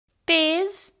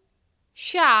is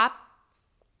sharp,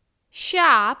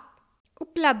 sharp.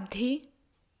 उपलब्धि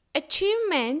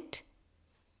achievement,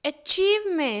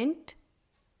 achievement.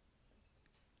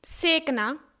 सेकना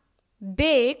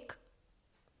bake,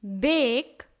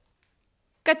 bake.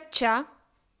 कच्चा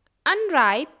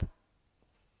unripe,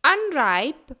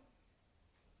 unripe.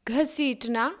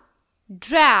 घसीटना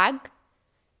drag,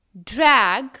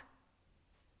 drag.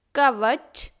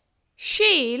 कवच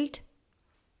shield,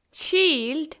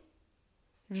 shield.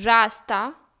 रास्ता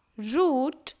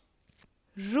route,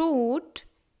 route.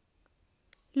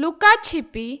 लुका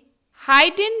छिपी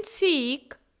hide and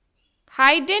seek,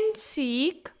 hide and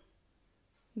seek.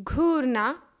 Ghurna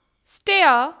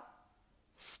stare,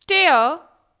 stare.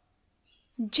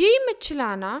 Ji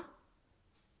मिचलाना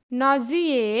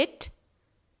nauseate,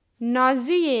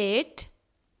 nauseate.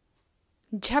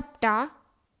 झपटा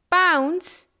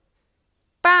pounce,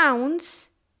 pounce.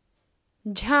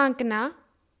 झांकना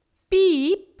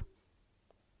peep,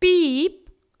 peep.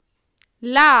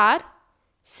 लार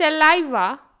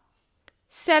saliva,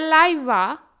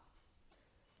 saliva.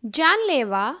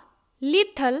 जानलेवा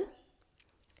lethal,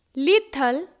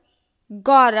 lethal.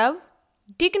 गौरव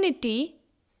dignity,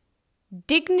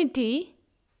 dignity.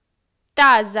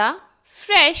 ताज़ा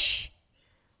fresh,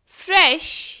 fresh.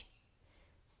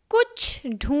 कुछ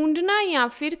ढूंढना या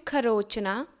फिर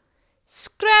खरोचना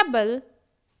scrabble,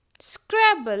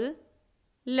 scrabble.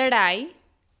 लड़ाई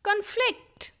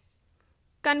conflict,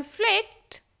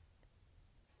 conflict.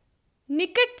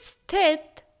 निकट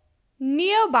स्थित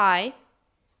nearby,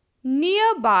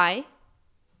 nearby.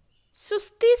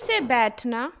 सुस्ती से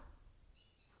बैठना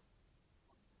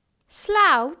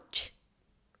slouch,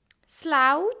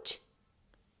 slouch.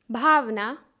 भावना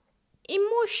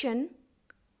emotion,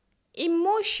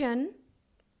 emotion.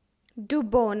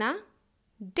 डुबोना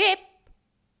dip,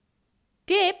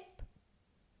 dip.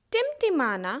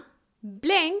 टिमटिमाना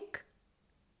blink,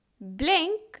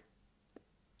 blink.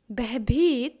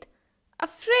 भयभीत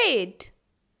afraid,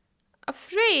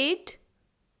 afraid.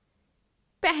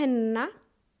 पहनना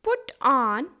put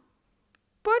on,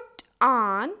 put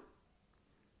on.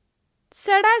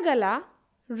 सड़ा गला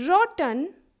rotten,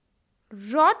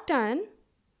 rotten.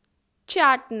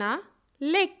 चाटना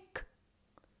lick,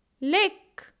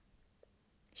 lick.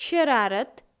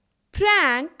 शरारत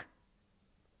prank,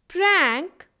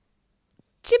 prank.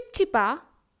 चिपचिपा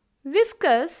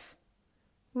viscous,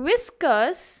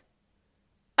 viscous.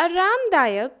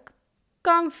 आरामदायक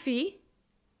comfy,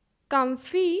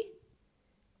 comfy.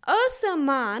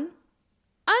 असमान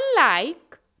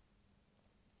unlike,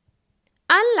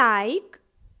 unlike.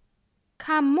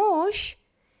 खामोश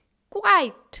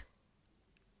quiet,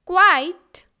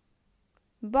 quiet.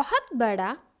 बहुत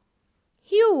बड़ा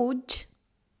huge,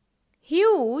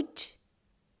 huge.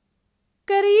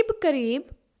 करीब करीब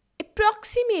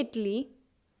approximately,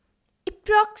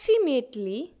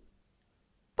 approximately.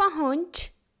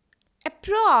 पहुंच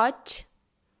approach,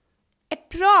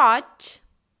 approach.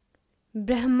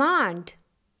 ब्रह्मांड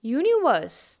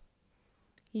यूनिवर्स,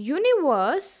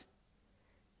 यूनिवर्स.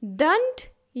 दंड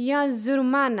या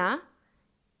जुर्माना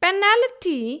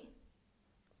पेनल्टी,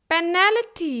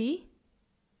 पेनल्टी.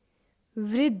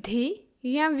 वृद्धि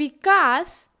या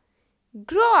विकास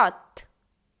ग्रोथ,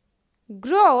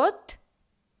 ग्रोथ.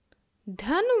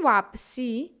 धन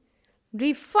वापसी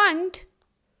रिफंड,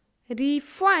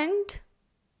 रिफंड.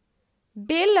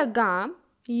 बेलगाम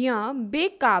या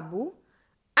बेकाबू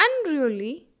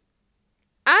unruly,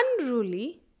 unruly.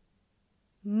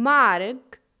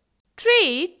 मार्ग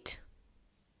street,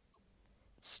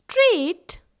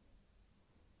 street.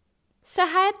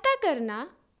 सहायता करना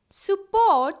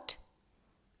support,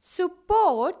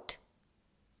 support.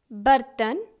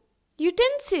 बर्तन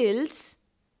utensils,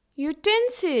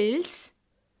 utensils.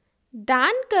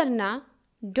 दान करना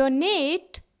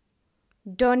donate,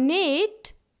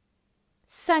 donate.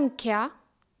 संख्या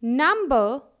number,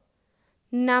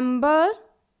 number.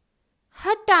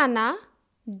 हटाना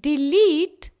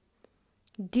delete,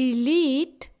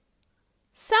 delete.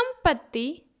 संपत्ति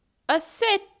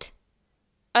asset,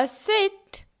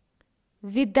 asset.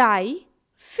 विदाई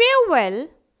farewell,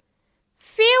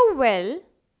 farewell.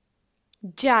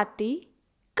 जाति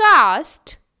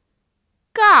caste,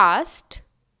 caste.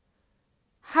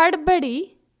 हड़बड़ी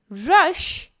rush,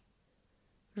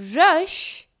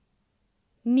 rush.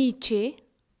 नीचे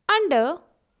under,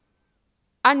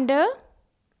 under.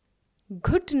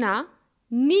 घुटना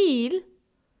नील,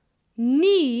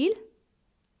 नील.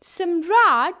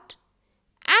 सम्राट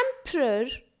emperor,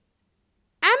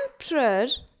 emperor.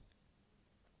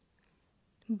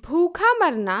 भूखा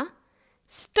मरना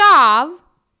starve,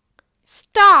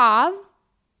 starve.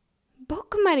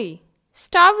 भूखमरी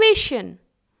starvation,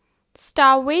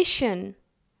 starvation,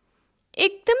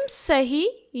 एकदम सही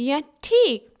या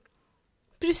ठीक,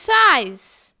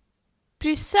 precise,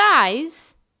 precise,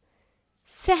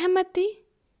 सहमति,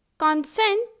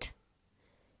 consent,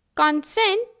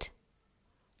 consent,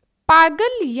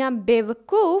 पागल या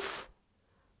बेवकूफ,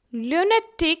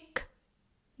 lunatic,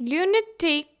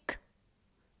 lunatic,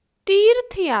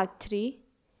 तीर्थयात्री,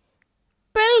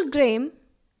 pilgrim,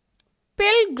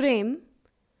 pilgrim,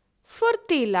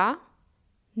 फुर्तीला,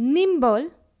 nimble,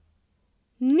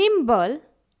 nimble,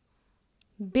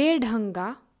 बेढंगा,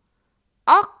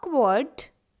 awkward,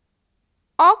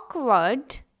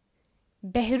 awkward,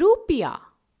 बहरूपिया,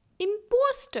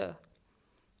 imposter,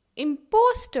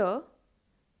 imposter,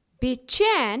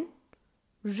 बेचैन,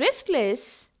 restless,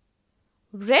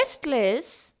 restless,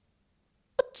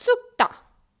 उत्सुकता,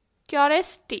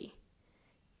 curiosity,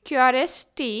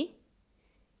 curiosity,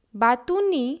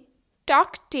 बातूनी,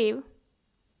 talkative,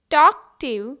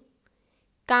 talkative,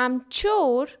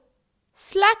 कामचोर,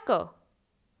 slacker,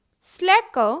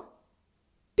 slacker,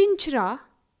 पिंजरा,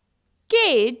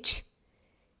 cage,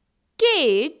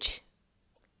 cage,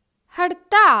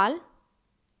 हड़ताल,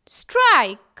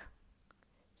 strike,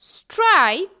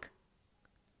 strike,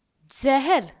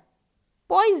 जहर,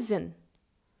 poison,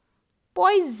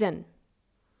 poison,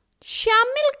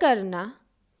 शामिल करना,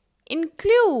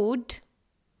 include,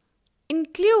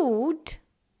 include,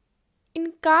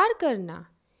 इनकार करना,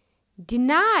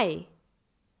 deny,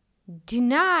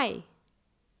 deny,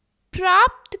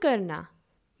 प्राप्त करना,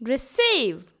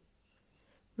 receive,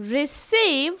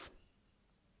 receive,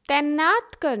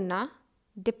 तैनात करना,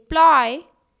 deploy,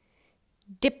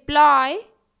 deploy,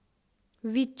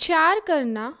 विचार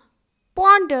करना,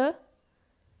 ponder,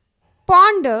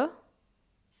 ponder,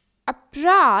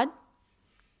 अपराध,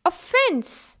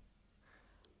 offense,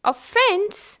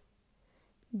 offense,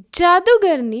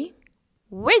 जादूगरनी,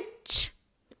 witch,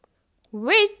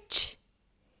 witch,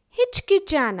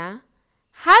 हिचकिचाना,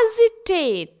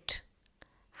 hesitate,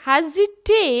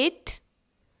 hesitate,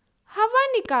 हवा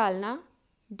निकालना,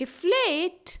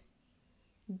 deflate,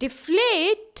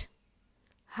 deflate,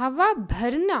 हवा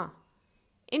भरना,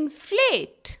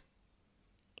 inflate,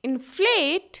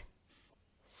 inflate,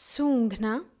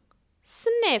 सूंघना,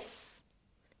 sniff,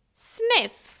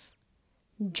 sniff,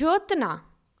 जोतना,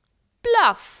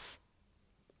 pluff,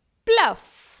 pluff,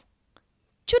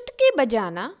 चुटकी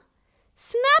बजाना,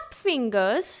 snap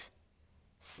fingers,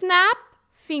 snap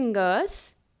fingers,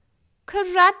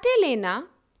 खर्राटे लेना,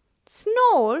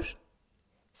 snore,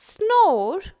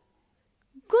 snore,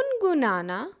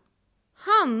 गुनगुनाना,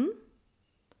 हम,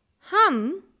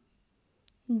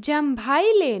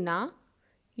 जम्भाई लेना,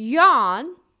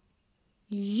 yawn,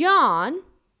 yawn,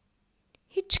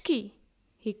 हिचकी,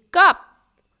 hiccup,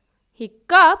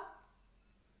 hiccup,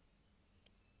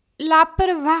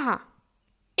 लापरवाह,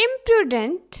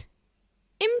 imprudent,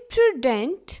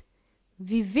 imprudent,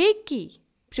 विवेकी,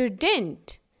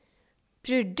 prudent,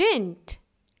 prudent,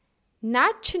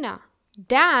 नाचना,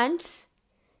 dance,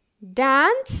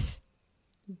 dance,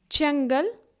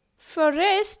 जंगल,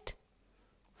 forest,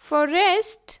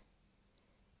 forest,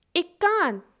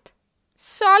 एकांत,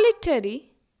 solitary,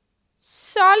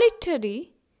 solitary,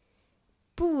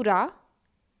 पूरा,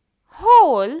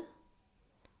 whole,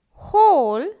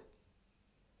 whole,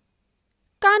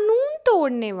 कानून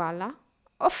तोड़ने वाला,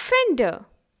 offender,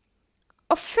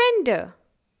 offender,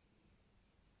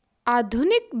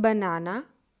 आधुनिक बनाना,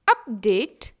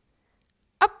 update,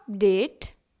 update,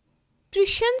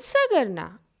 प्रशंसा करना,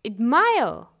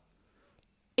 admire,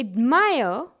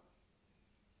 admire,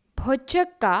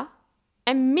 भौचक्का,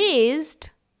 amazed,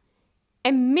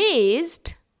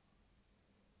 amazed,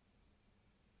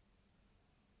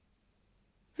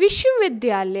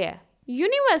 विश्वविद्यालय,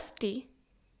 यूनिवर्सिटी,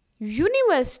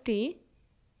 यूनिवर्सिटी,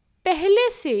 पहले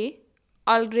से,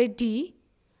 already,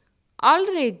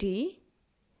 already,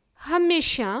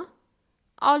 हमेशा,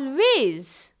 always,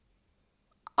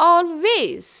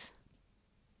 always,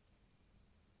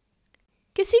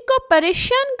 किसी को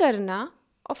परेशान करना,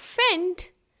 offend,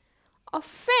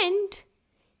 offend,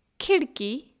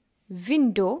 खिड़की,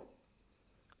 window,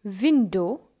 window,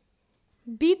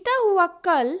 बीता हुआ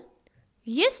कल,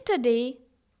 yesterday,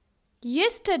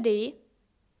 yesterday,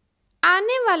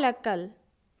 आने वाला कल,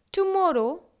 tomorrow,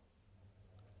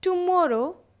 tomorrow,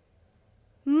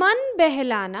 मन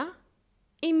बहलाना,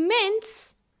 immense,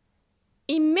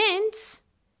 immense,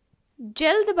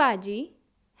 जल्दबाजी,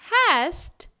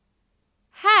 haste,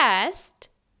 haste,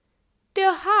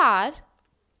 त्योहार,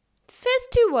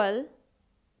 festival,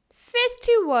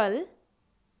 festival,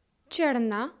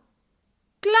 चढ़ना,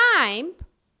 climb,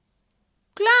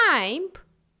 climb,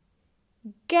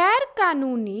 गैर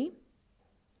कानूनी,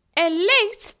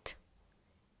 illicit,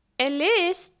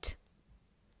 illicit,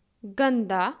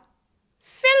 गंदा,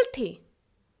 filthy,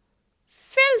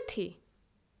 filthy,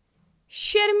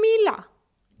 शर्मीला,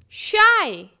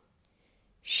 shy,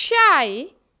 shy,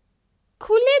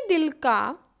 खुले दिल का,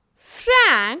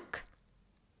 frank,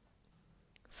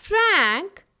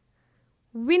 frank,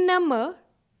 विनम्र,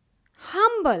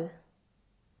 humble,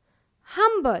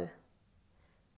 humble,